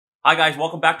Hi guys,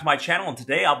 welcome back to my channel, and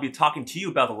today I'll be talking to you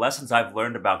about the lessons I've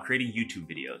learned about creating YouTube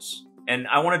videos. And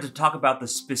I wanted to talk about the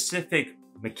specific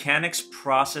mechanics,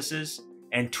 processes,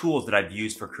 and tools that I've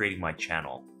used for creating my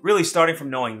channel. Really starting from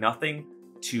knowing nothing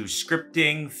to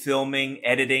scripting, filming,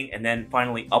 editing, and then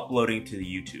finally uploading to the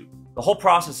YouTube. The whole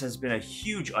process has been a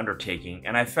huge undertaking,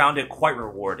 and I found it quite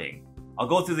rewarding. I'll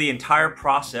go through the entire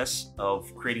process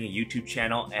of creating a YouTube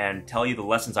channel and tell you the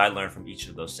lessons I learned from each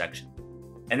of those sections.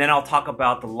 And then I'll talk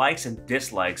about the likes and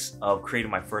dislikes of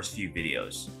creating my first few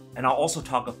videos. And I'll also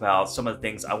talk about some of the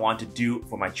things I want to do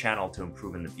for my channel to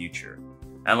improve in the future.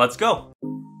 And let's go!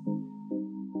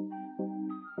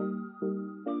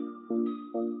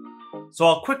 So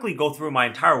I'll quickly go through my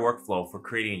entire workflow for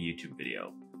creating a YouTube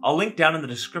video. I'll link down in the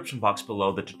description box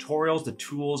below the tutorials, the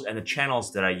tools, and the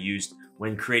channels that I used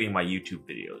when creating my YouTube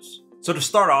videos. So to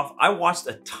start off, I watched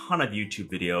a ton of YouTube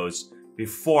videos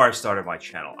before I started my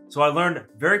channel. So I learned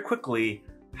very quickly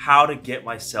how to get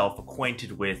myself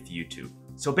acquainted with YouTube.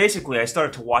 So basically, I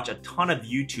started to watch a ton of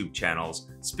YouTube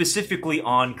channels, specifically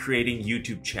on creating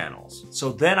YouTube channels.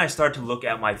 So then I started to look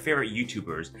at my favorite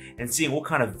YouTubers and seeing what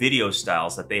kind of video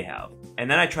styles that they have.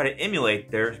 And then I try to emulate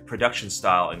their production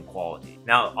style and quality.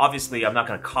 Now, obviously, I'm not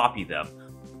gonna copy them,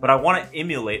 but I want to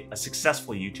emulate a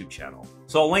successful YouTube channel.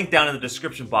 So I'll link down in the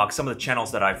description box some of the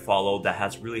channels that I followed that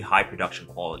has really high production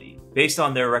quality. Based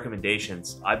on their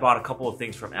recommendations, I bought a couple of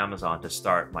things from Amazon to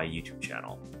start my YouTube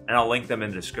channel, and I'll link them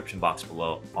in the description box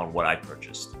below on what I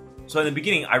purchased. So in the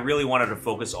beginning, I really wanted to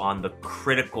focus on the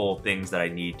critical things that I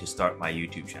need to start my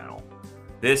YouTube channel.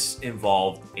 This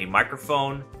involved a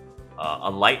microphone, a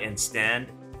light and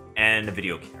stand, and a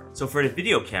video camera. So for the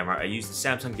video camera, I used the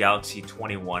Samsung Galaxy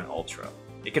 21 Ultra.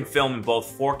 It can film in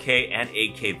both 4K and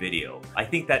 8K video. I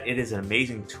think that it is an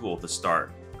amazing tool to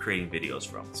start creating videos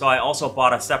from. So I also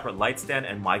bought a separate light stand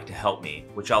and mic to help me,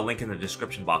 which I'll link in the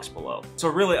description box below. So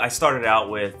really, I started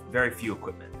out with very few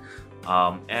equipment,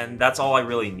 and that's all I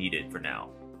really needed for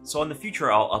now. So in the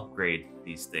future, I'll upgrade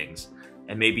these things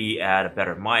and maybe add a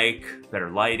better mic, better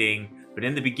lighting. But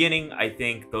in the beginning, I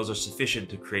think those are sufficient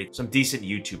to create some decent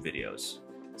YouTube videos.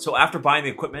 So after buying the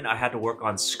equipment, I had to work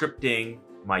on scripting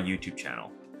my YouTube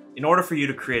channel. In order for you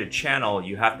to create a channel,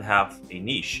 you have to have a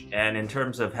niche. And in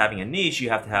terms of having a niche, you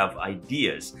have to have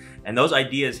ideas. And those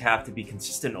ideas have to be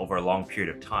consistent over a long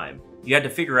period of time. You had to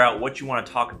figure out what you want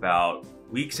to talk about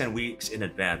weeks and weeks in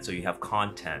advance so you have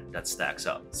content that stacks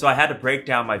up. So I had to break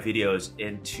down my videos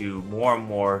into more and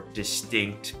more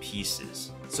distinct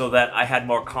pieces so that I had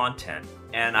more content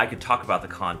and I could talk about the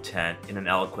content in an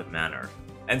eloquent manner.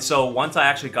 And so once I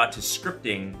actually got to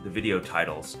scripting the video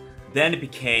titles, then it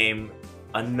became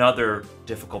another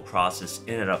difficult process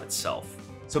in and of itself.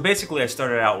 So basically, I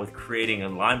started out with creating a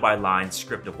line-by-line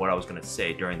script of what I was going to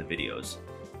say during the videos.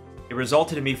 It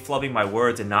resulted in me flubbing my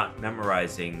words and not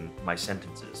memorizing my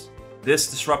sentences.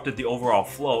 This disrupted the overall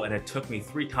flow, and it took me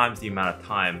 3 times the amount of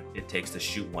time it takes to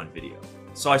shoot one video.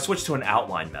 So I switched to an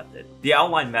outline method. The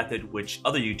outline method, which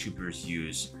other YouTubers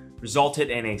use, resulted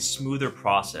in a smoother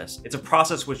process. It's a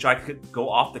process which I could go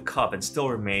off the cuff and still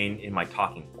remain in my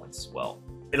talking points as well.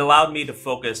 It allowed me to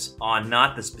focus on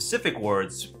not the specific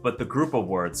words, but the group of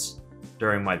words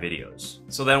during my videos.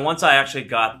 So then once I actually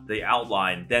got the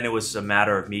outline, then it was a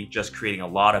matter of me just creating a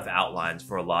lot of outlines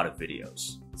for a lot of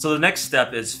videos. So the next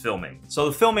step is filming. So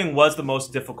the filming was the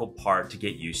most difficult part to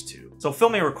get used to. So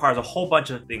filming requires a whole bunch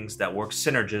of things that work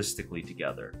synergistically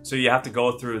together. So you have to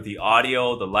go through the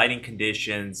audio, the lighting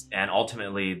conditions, and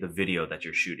ultimately the video that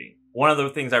you're shooting. One of the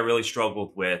things I really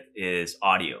struggled with is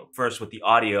audio. First with the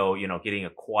audio, getting a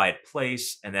quiet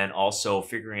place, and then also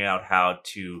figuring out how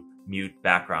to mute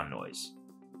background noise.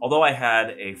 Although I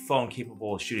had a phone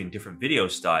capable of shooting different video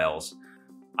styles,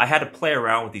 I had to play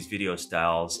around with these video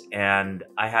styles and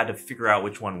I had to figure out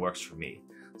which one works for me.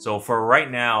 So for right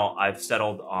now, I've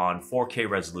settled on 4K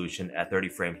resolution at 30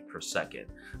 frames per second,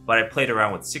 but I played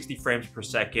around with 60 frames per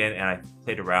second and I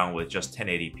played around with just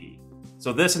 1080p.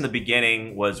 So this in the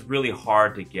beginning was really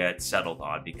hard to get settled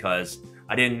on because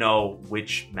I didn't know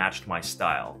which matched my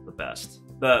style the best.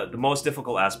 The most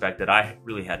difficult aspect that I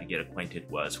really had to get acquainted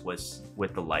was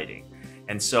with the lighting.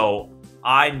 And so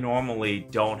I normally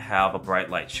don't have a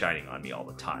bright light shining on me all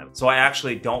the time. So I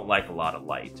actually don't like a lot of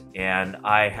light. And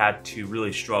I had to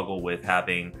really struggle with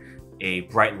having a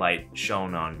bright light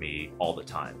shown on me all the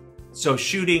time. So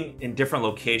shooting in different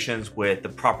locations with the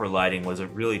proper lighting was a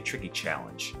really tricky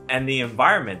challenge. And the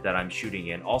environment that I'm shooting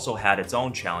in also had its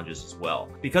own challenges as well.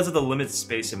 Because of the limited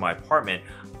space in my apartment,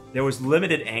 there was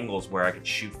limited angles where I could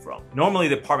shoot from. Normally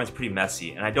the apartment's pretty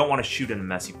messy and I don't want to shoot in a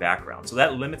messy background, so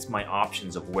that limits my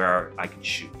options of where I could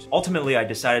shoot. Ultimately, I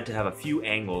decided to have a few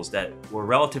angles that were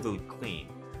relatively clean,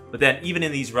 But then even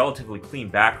in these relatively clean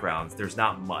backgrounds, there's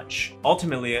not much.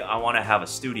 Ultimately, I want to have a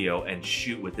studio and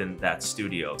shoot within that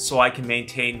studio so I can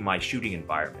maintain my shooting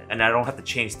environment. And I don't have to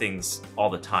change things all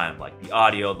the time, like the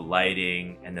audio, the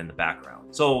lighting, and then the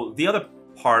background. So the other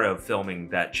part of filming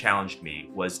that challenged me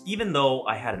was, even though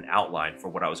I had an outline for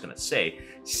what I was going to say,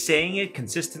 saying it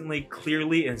consistently,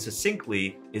 clearly, and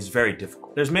succinctly is very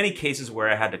difficult. There's many cases where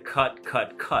I had to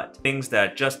cut things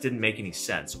that just didn't make any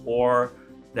sense, or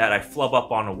that I flub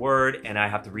up on a word and I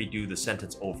have to redo the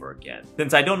sentence over again.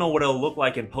 Since I don't know what it'll look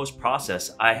like in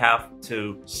post-process, I have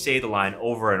to say the line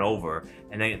over and over,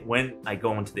 and then when I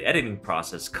go into the editing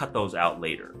process, cut those out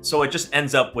later. So it just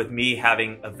ends up with me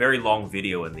having a very long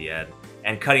video in the end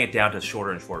and cutting it down to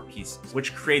shorter and shorter pieces,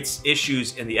 which creates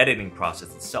issues in the editing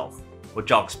process itself,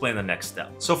 which I'll explain in the next step.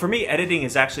 So for me, editing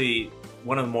is actually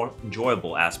one of the more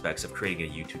enjoyable aspects of creating a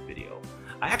YouTube video.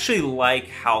 I actually like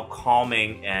how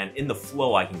calming and in the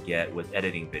flow I can get with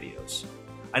editing videos.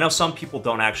 I know some people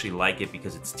don't actually like it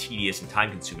because it's tedious and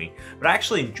time consuming, but I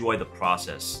actually enjoy the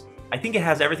process. I think it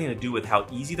has everything to do with how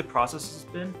easy the process has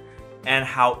been and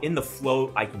how in the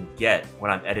flow I can get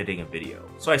when I'm editing a video.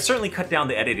 So I certainly cut down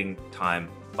the editing time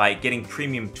by getting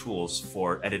premium tools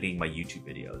for editing my YouTube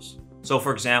videos. So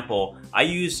for example, I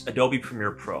use Adobe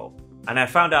Premiere Pro, and I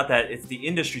found out that it's the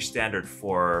industry standard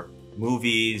for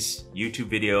movies, YouTube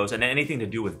videos, and anything to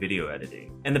do with video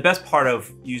editing. And the best part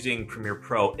of using Premiere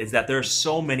Pro is that there are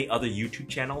so many other YouTube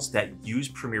channels that use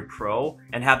Premiere Pro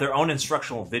and have their own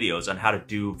instructional videos on how to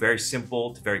do very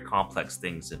simple to very complex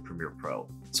things in Premiere Pro.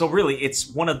 So really,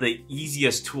 it's one of the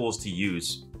easiest tools to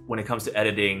use when it comes to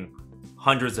editing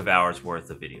hundreds of hours worth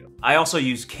of video. I also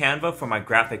use Canva for my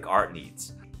graphic art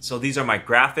needs. So these are my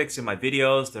graphics in my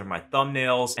videos, they're my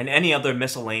thumbnails, and any other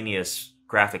miscellaneous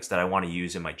graphics that I want to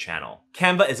use in my channel.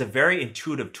 Canva is a very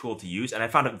intuitive tool to use, and I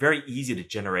found it very easy to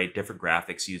generate different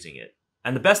graphics using it.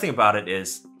 And the best thing about it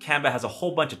is Canva has a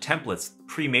whole bunch of templates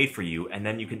pre-made for you, and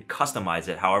then you can customize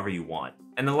it however you want.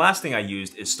 And the last thing I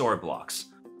used is Storyblocks.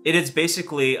 It is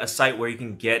basically a site where you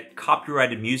can get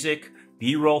copyrighted music,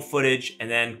 B-roll footage,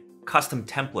 and then custom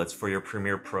templates for your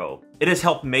Premiere Pro. It has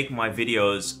helped make my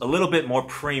videos a little bit more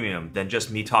premium than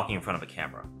just me talking in front of a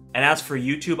camera. And as for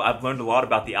YouTube, I've learned a lot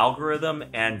about the algorithm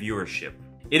and viewership.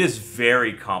 It is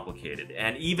very complicated,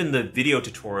 and even the video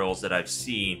tutorials that I've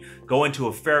seen go into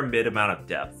a fair amount of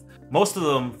depth. Most of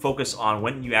them focus on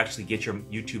when you actually get your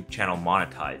YouTube channel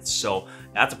monetized, so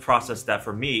that's a process that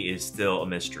for me is still a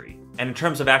mystery. And in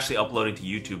terms of actually uploading to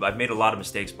YouTube, I've made a lot of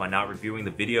mistakes by not reviewing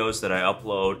the videos that I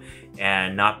upload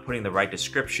and not putting the right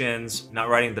descriptions, not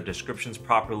writing the descriptions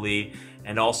properly,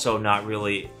 and also not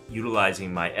really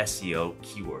utilizing my SEO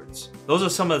keywords. Those are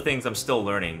some of the things I'm still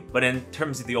learning, but in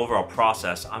terms of the overall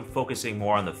process, I'm focusing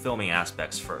more on the filming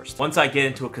aspects first. Once I get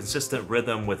into a consistent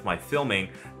rhythm with my filming,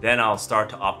 then I'll start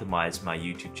to optimize my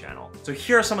YouTube channel. So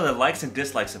here are some of the likes and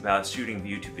dislikes about shooting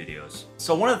YouTube videos.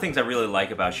 So one of the things I really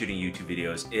like about shooting YouTube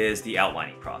videos is the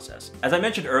outlining process. As I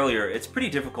mentioned earlier, it's pretty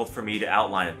difficult for me to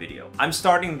outline a video. I'm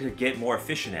starting to get more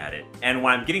efficient at it, and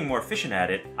when I'm getting more efficient at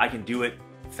it, I can do it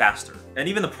faster. And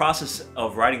even the process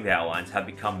of writing the outlines have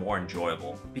become more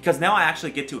enjoyable because now I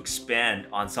actually get to expand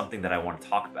on something that I want to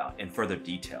talk about in further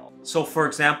detail. So for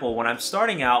example, when I'm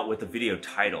starting out with a video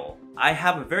title, I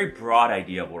have a very broad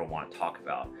idea of what I want to talk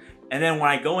about. And then when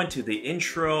I go into the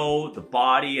intro, the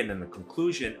body, and then the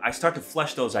conclusion, I start to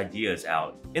flesh those ideas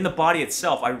out. In the body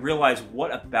itself, I realize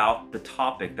what about the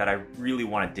topic that I really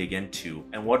want to dig into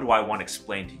and what do I want to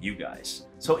explain to you guys.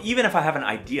 So even if I have an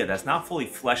idea that's not fully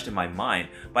fleshed in my mind,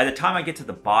 by the time I get to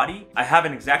the body, I have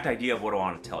an exact idea of what I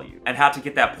want to tell you and how to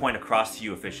get that point across to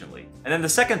you efficiently. And then the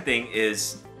second thing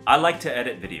is I like to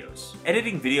edit videos.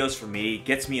 Editing videos for me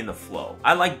gets me in the flow.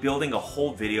 I like building a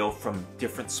whole video from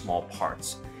different small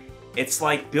parts. It's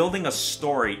like building a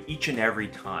story each and every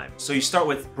time. So you start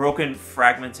with broken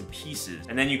fragments and pieces,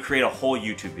 and then you create a whole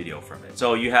YouTube video from it.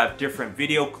 So you have different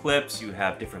video clips, you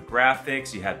have different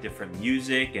graphics, you have different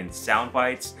music and sound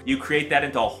bites. You create that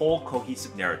into a whole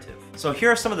cohesive narrative. So here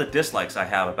are some of the dislikes I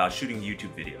have about shooting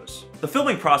YouTube videos. The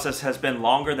filming process has been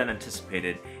longer than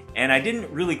anticipated, and I didn't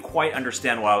really quite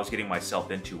understand what I was getting myself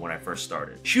into when I first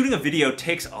started. Shooting a video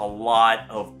takes a lot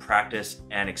of practice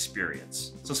and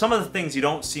experience. So some of the things you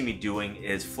don't see me doing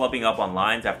is flubbing up on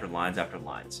lines after lines after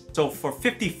lines. So for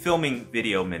 50 filming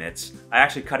video minutes, I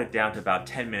actually cut it down to about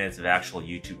 10 minutes of actual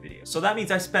YouTube video. So that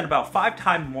means I spend about 5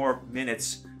 times more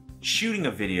minutes shooting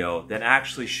a video than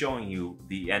actually showing you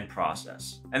the end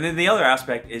process. And then the other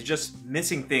aspect is just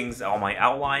missing things on my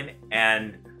outline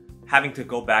and having to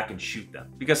go back and shoot them.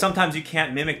 Because sometimes you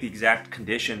can't mimic the exact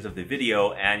conditions of the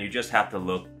video and you just have to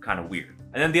look kind of weird.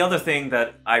 And then the other thing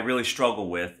that I really struggle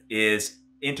with is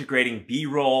integrating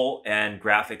B-roll and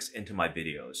graphics into my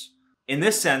videos. In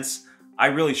this sense, I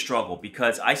really struggle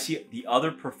because I see the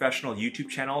other professional YouTube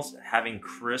channels having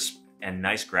crisp and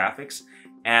nice graphics,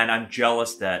 and I'm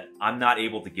jealous that I'm not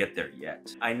able to get there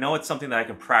yet. I know it's something that I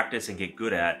can practice and get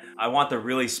good at. I want the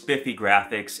really spiffy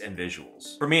graphics and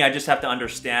visuals. For me, I just have to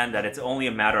understand that it's only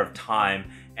a matter of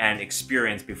time and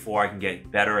experience before I can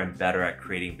get better and better at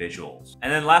creating visuals.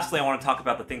 And then lastly, I want to talk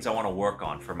about the things I want to work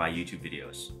on for my YouTube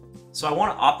videos. So I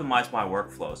want to optimize my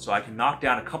workflow so I can knock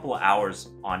down a couple of hours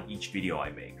on each video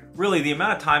I make. Really, the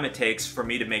amount of time it takes for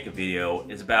me to make a video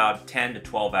is about 10 to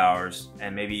 12 hours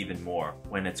and maybe even more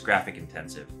when it's graphic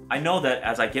intensive. I know that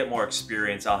as I get more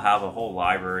experience, I'll have a whole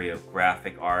library of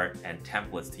graphic art and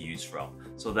templates to use from.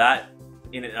 So that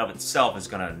in and of itself is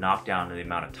going to knock down the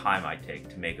amount of time I take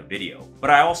to make a video. But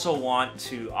I also want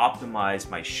to optimize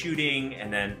my shooting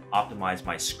and then optimize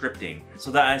my scripting so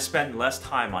that I spend less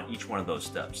time on each one of those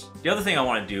steps. The other thing I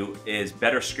want to do is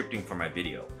better scripting for my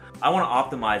video. I want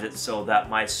to optimize it so that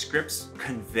my scripts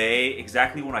convey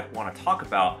exactly what I want to talk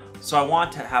about. So I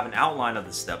want to have an outline of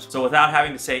the steps, so without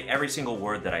having to say every single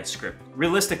word that I script.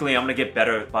 Realistically, I'm going to get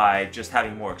better by just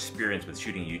having more experience with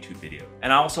shooting a YouTube video.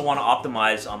 And I also want to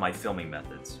optimize on my filming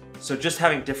methods. So just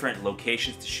having different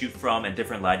locations to shoot from and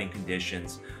different lighting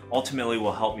conditions ultimately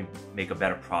will help me make a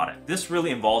better product. This really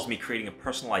involves me creating a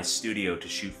personalized studio to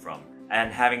shoot from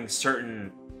and having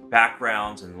certain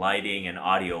backgrounds and lighting and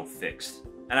audio fixed.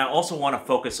 And I also want to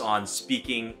focus on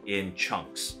speaking in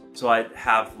chunks, so I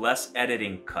have less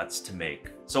editing cuts to make.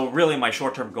 So really my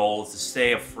short-term goal is to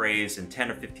say a phrase in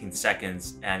 10 or 15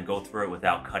 seconds and go through it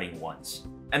without cutting once.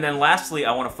 And then lastly,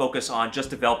 I want to focus on just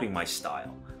developing my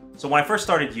style. So when I first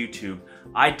started YouTube,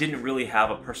 I didn't really have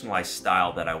a personalized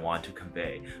style that I wanted to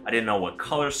convey. I didn't know what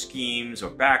color schemes or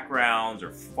backgrounds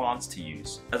or fonts to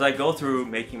use. As I go through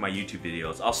making my YouTube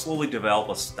videos, I'll slowly develop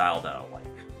a style that I like.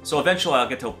 So eventually I'll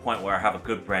get to a point where I have a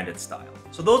good branded style.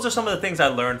 So those are some of the things I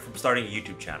learned from starting a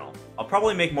YouTube channel. I'll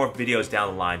probably make more videos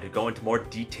down the line to go into more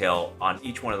detail on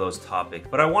each one of those topics,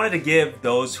 but I wanted to give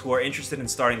those who are interested in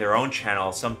starting their own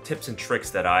channel some tips and tricks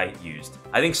that I used.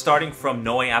 I think starting from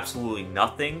knowing absolutely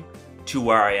nothing to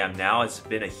where I am now has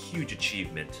been a huge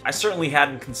achievement. I certainly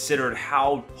hadn't considered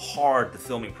how hard the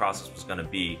filming process was going to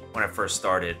be when I first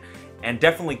started, and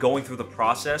definitely going through the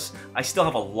process, I still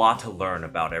have a lot to learn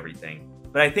about everything.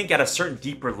 But I think at a certain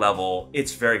deeper level,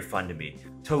 it's very fun to me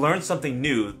to learn something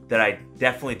new that I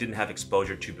definitely didn't have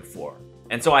exposure to before.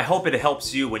 And so I hope it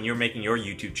helps you when you're making your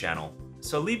YouTube channel.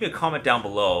 So leave me a comment down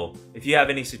below if you have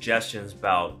any suggestions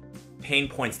about pain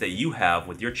points that you have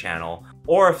with your channel,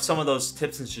 or if some of those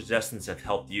tips and suggestions have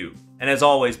helped you. And as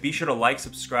always, be sure to like,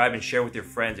 subscribe, and share with your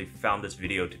friends if you found this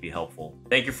video to be helpful.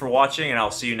 Thank you for watching, and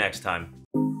I'll see you next time.